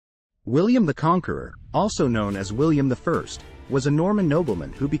William the Conqueror, also known as William I, was a Norman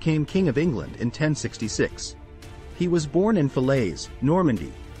nobleman who became King of England in 1066. He was born in Falaise,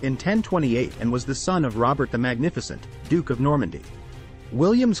 Normandy, in 1028 and was the son of Robert the Magnificent, Duke of Normandy.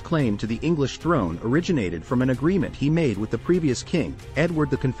 William's claim to the English throne originated from an agreement he made with the previous king, Edward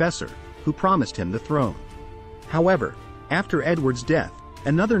the Confessor, who promised him the throne. However, after Edward's death,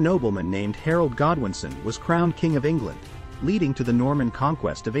 another nobleman named Harold Godwinson was crowned King of England, leading to the Norman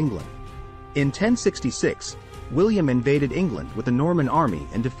conquest of England. In 1066, William invaded England with a Norman army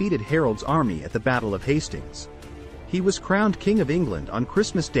and defeated Harold's army at the Battle of Hastings. He was crowned King of England on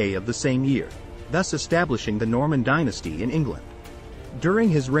Christmas Day of the same year, thus establishing the Norman dynasty in England. During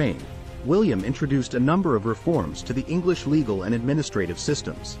his reign, William introduced a number of reforms to the English legal and administrative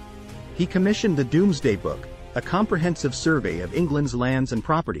systems. He commissioned the Domesday Book, a comprehensive survey of England's lands and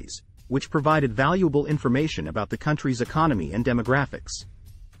properties, which provided valuable information about the country's economy and demographics.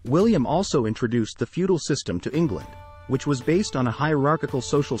 William also introduced the feudal system to England, which was based on a hierarchical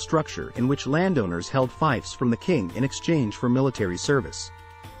social structure in which landowners held fiefs from the king in exchange for military service.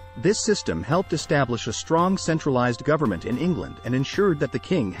 This system helped establish a strong centralized government in England and ensured that the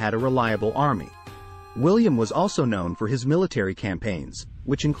king had a reliable army. William was also known for his military campaigns,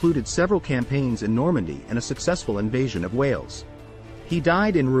 which included several campaigns in Normandy and a successful invasion of Wales. He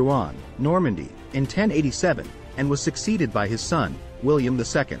died in Rouen, Normandy, in 1087, and was succeeded by his son, William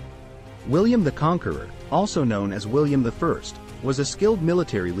II. William the Conqueror, also known as William I, was a skilled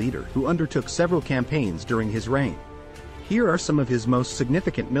military leader who undertook several campaigns during his reign. Here are some of his most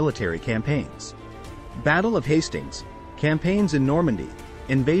significant military campaigns. Battle of Hastings, campaigns in Normandy,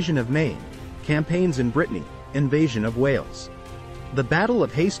 invasion of Maine, campaigns in Brittany, invasion of Wales. The Battle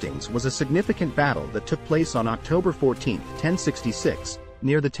of Hastings was a significant battle that took place on October 14, 1066,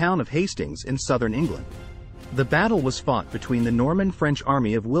 near the town of Hastings in southern England. The battle was fought between the Norman-French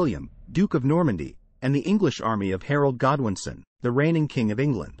army of William, Duke of Normandy, and the English army of Harold Godwinson, the reigning King of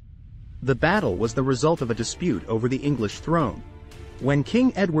England. The battle was the result of a dispute over the English throne. When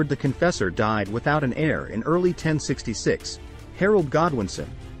King Edward the Confessor died without an heir in early 1066, Harold Godwinson,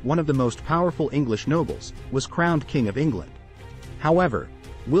 one of the most powerful English nobles, was crowned King of England. However,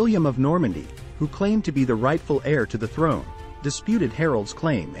 William of Normandy, who claimed to be the rightful heir to the throne, disputed Harold's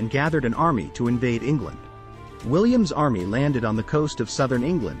claim and gathered an army to invade England. William's army landed on the coast of southern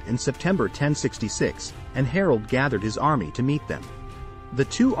England in September 1066, and Harold gathered his army to meet them. The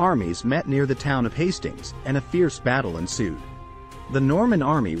two armies met near the town of Hastings, and a fierce battle ensued. The Norman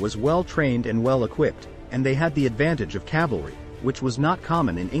army was well trained and well equipped, and they had the advantage of cavalry, which was not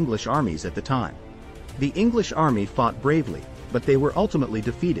common in English armies at the time. The English army fought bravely, but they were ultimately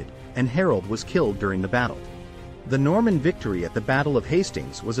defeated, and Harold was killed during the battle. The Norman victory at the Battle of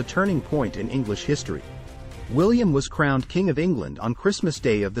Hastings was a turning point in English history. William was crowned King of England on Christmas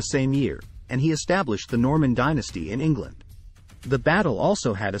Day of the same year, and he established the Norman dynasty in England. The battle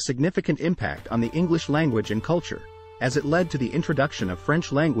also had a significant impact on the English language and culture, as it led to the introduction of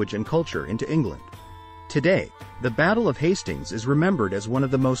French language and culture into England. Today, the Battle of Hastings is remembered as one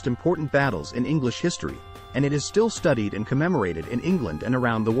of the most important battles in English history, and it is still studied and commemorated in England and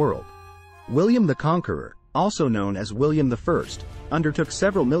around the world. William the Conqueror, also known as William I, undertook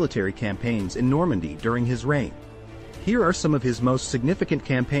several military campaigns in Normandy during his reign. Here are some of his most significant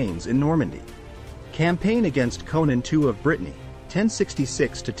campaigns in Normandy. Campaign against Conan II of Brittany,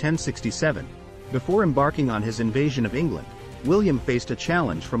 1066 to 1067. Before embarking on his invasion of England, William faced a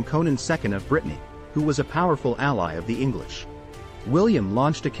challenge from Conan II of Brittany, who was a powerful ally of the English. William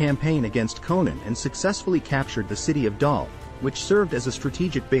launched a campaign against Conan and successfully captured the city of Dol, which served as a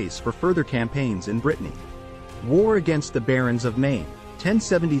strategic base for further campaigns in Brittany. War against the Barons of Maine,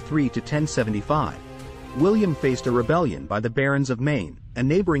 1073 to 1075. William faced a rebellion by the Barons of Maine, a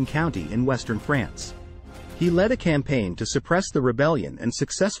neighboring county in western France. He led a campaign to suppress the rebellion and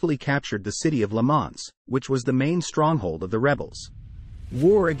successfully captured the city of Le Mans, which was the main stronghold of the rebels.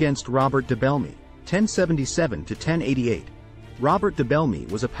 War against Robert de Belmi, 1077 to 1088. Robert de Belmi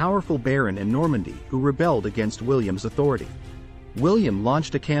was a powerful baron in Normandy who rebelled against William's authority. William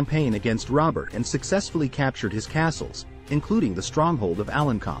launched a campaign against Robert and successfully captured his castles, including the stronghold of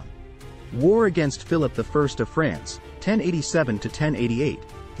Alencon. War against Philip I of France, 1087 to 1088.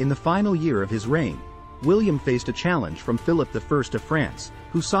 In the final year of his reign, William faced a challenge from Philip I of France,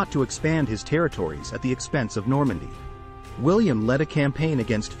 who sought to expand his territories at the expense of Normandy. William led a campaign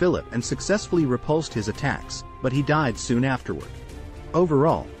against Philip and successfully repulsed his attacks, but he died soon afterward.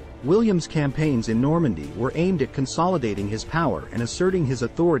 Overall, William's campaigns in Normandy were aimed at consolidating his power and asserting his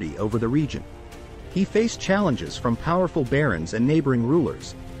authority over the region. He faced challenges from powerful barons and neighboring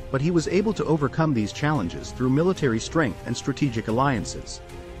rulers, but he was able to overcome these challenges through military strength and strategic alliances.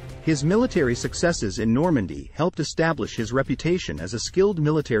 His military successes in Normandy helped establish his reputation as a skilled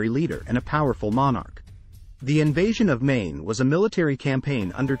military leader and a powerful monarch. The invasion of Maine was a military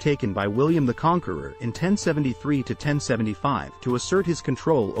campaign undertaken by William the Conqueror in 1073 to 1075 to assert his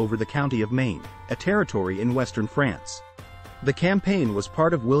control over the county of Maine, a territory in western France. The campaign was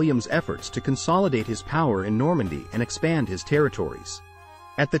part of William's efforts to consolidate his power in Normandy and expand his territories.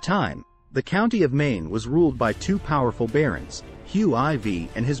 At the time, the county of Maine was ruled by two powerful barons, Hugh IV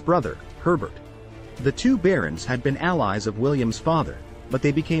and his brother, Herbert. The two barons had been allies of William's father, but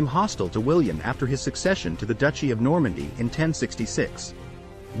they became hostile to William after his succession to the Duchy of Normandy in 1066.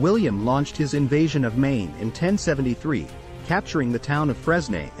 William launched his invasion of Maine in 1073, capturing the town of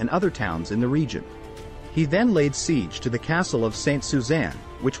Fresnay and other towns in the region. He then laid siege to the castle of Saint Suzanne,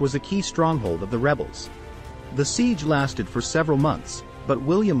 which was a key stronghold of the rebels. The siege lasted for several months, but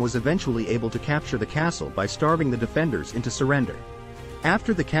William was eventually able to capture the castle by starving the defenders into surrender.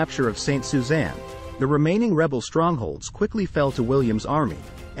 After the capture of Saint Suzanne, the remaining rebel strongholds quickly fell to William's army,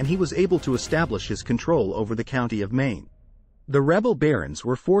 and he was able to establish his control over the county of Maine. The rebel barons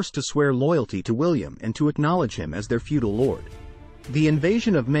were forced to swear loyalty to William and to acknowledge him as their feudal lord. The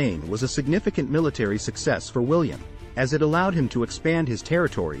invasion of Maine was a significant military success for William, as it allowed him to expand his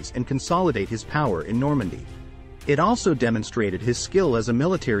territories and consolidate his power in Normandy. It also demonstrated his skill as a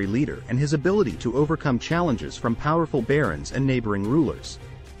military leader and his ability to overcome challenges from powerful barons and neighboring rulers.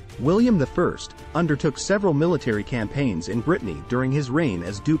 William I undertook several military campaigns in Brittany during his reign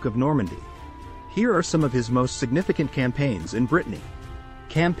as Duke of Normandy. Here are some of his most significant campaigns in Brittany.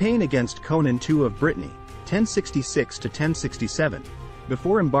 Campaign against Conan II of Brittany, 1066 to 1067.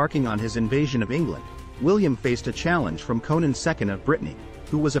 Before embarking on his invasion of England, William faced a challenge from Conan II of Brittany,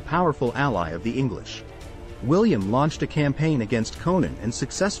 who was a powerful ally of the English. William launched a campaign against Conan and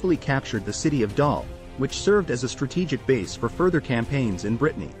successfully captured the city of Dol, which served as a strategic base for further campaigns in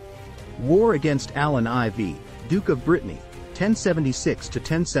Brittany. War against Alan IV, Duke of Brittany, 1076 to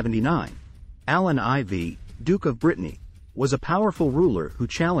 1079. Alan IV, Duke of Brittany, was a powerful ruler who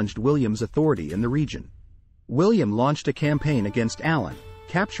challenged William's authority in the region. William launched a campaign against Alan,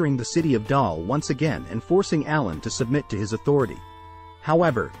 capturing the city of Dol once again and forcing Alan to submit to his authority.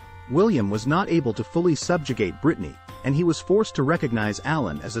 However, William was not able to fully subjugate Brittany, and he was forced to recognize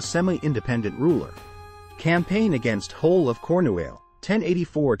Alan as a semi-independent ruler. Campaign against Hole of Cornouaille,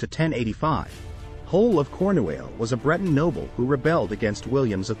 1084 to 1085. Hole of Cornouaille was a Breton noble who rebelled against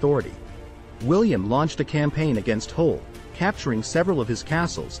William's authority. William launched a campaign against Hole, capturing several of his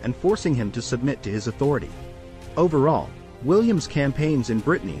castles and forcing him to submit to his authority. Overall, William's campaigns in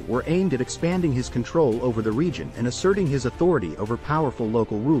Brittany were aimed at expanding his control over the region and asserting his authority over powerful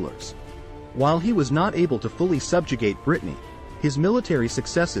local rulers. While he was not able to fully subjugate Brittany, his military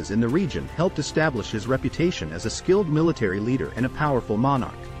successes in the region helped establish his reputation as a skilled military leader and a powerful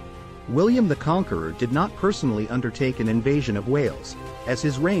monarch. William the Conqueror did not personally undertake an invasion of Wales, as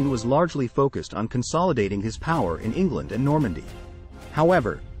his reign was largely focused on consolidating his power in England and Normandy.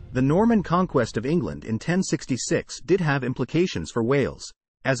 However, the Norman conquest of England in 1066 did have implications for Wales,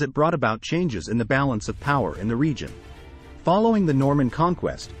 as it brought about changes in the balance of power in the region. Following the Norman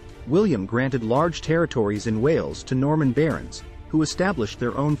conquest, William granted large territories in Wales to Norman barons, who established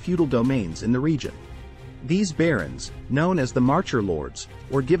their own feudal domains in the region. These barons, known as the Marcher Lords,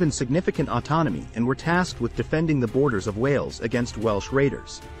 were given significant autonomy and were tasked with defending the borders of Wales against Welsh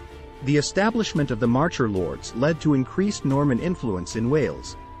raiders. The establishment of the Marcher Lords led to increased Norman influence in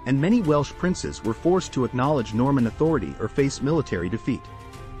Wales, and many Welsh princes were forced to acknowledge Norman authority or face military defeat.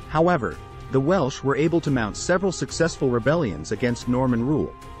 However, the Welsh were able to mount several successful rebellions against Norman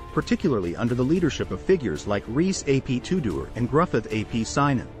rule, particularly under the leadership of figures like Rhys ap Tudur and Gruffydd ap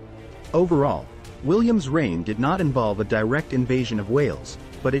Cynan. Overall, William's reign did not involve a direct invasion of Wales,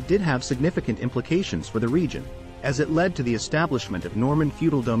 but it did have significant implications for the region, as it led to the establishment of Norman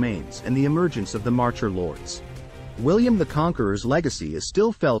feudal domains and the emergence of the Marcher Lords. William the Conqueror's legacy is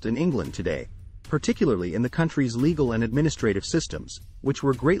still felt in England today, particularly in the country's legal and administrative systems, which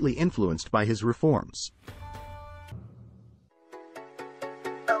were greatly influenced by his reforms.